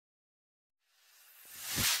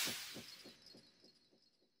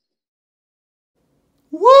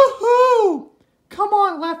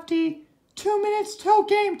Lefty. 2 minutes till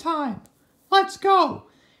game time. Let's go.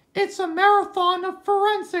 It's a marathon of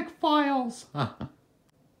forensic files.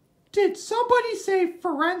 Did somebody say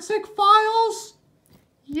forensic files?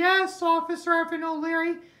 Yes, Officer Evan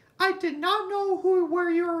O'Leary. I did not know where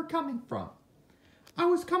you were coming from. I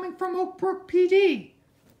was coming from Oak Brook PD.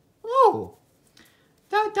 Oh,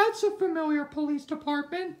 that's a familiar police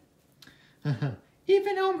department.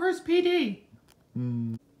 Even Elmhurst PD.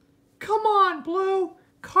 Come on, Blue.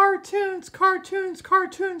 Cartoons, cartoons,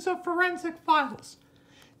 cartoons of forensic files.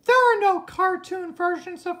 There are no cartoon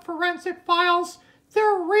versions of forensic files.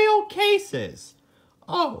 They're real cases.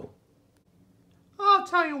 Oh. I'll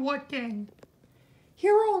tell you what, gang.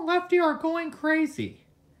 Hero and Lefty are going crazy.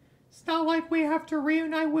 It's not like we have to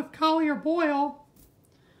reunite with Collier Boyle.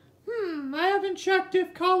 I haven't checked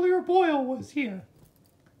if Collier Boyle was here.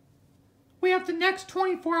 We have the next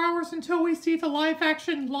 24 hours until we see the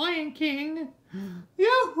live-action Lion King.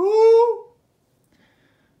 Yahoo!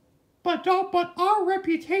 But our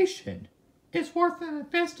reputation is worth an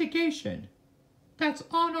investigation that's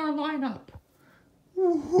on our lineup.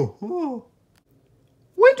 When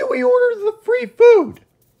do we order the free food?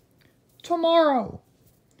 Tomorrow.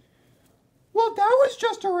 Well, that was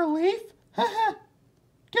just a relief.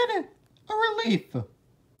 Get it? A relief.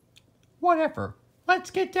 Whatever.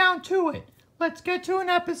 Let's get down to it. Let's get to an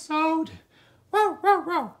episode. Row, row,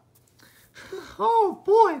 row. Oh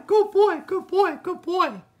boy, good boy, good boy, good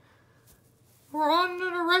boy. We're on to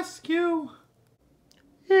the rescue.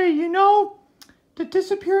 Hey, you know, the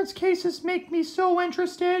disappearance cases make me so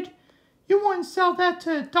interested. You wouldn't sell that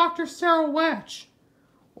to Dr. Cyril Wecht.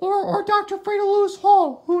 Or Dr. Freida Lewis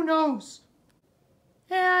Hall, who knows?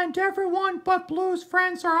 And everyone but Blue's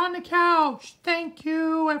friends are on the couch. Thank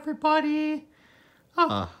you, everybody.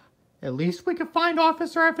 At least we could find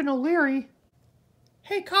Officer Evan O'Leary.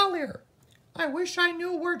 Hey, Collier. I wish I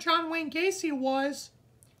knew where John Wayne Gacy was.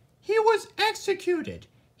 He was executed.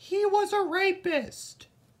 He was a rapist.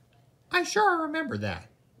 I sure remember that.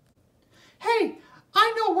 Hey,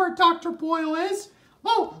 I know where Dr. Boyle is.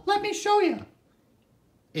 Oh, let me show you.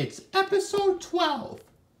 It's episode 12.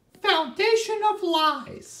 Foundation of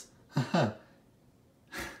Lies.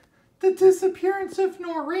 The disappearance of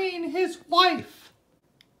Noreen, his wife.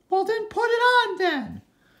 Well, then put it on then.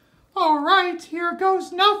 All right, here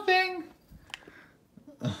goes nothing.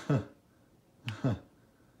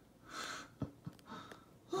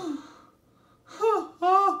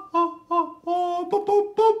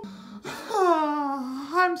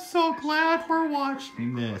 I'm so glad we're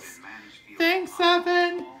watching this. Thanks,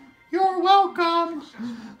 Evan. You're welcome.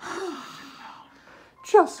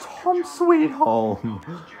 Just home sweet home.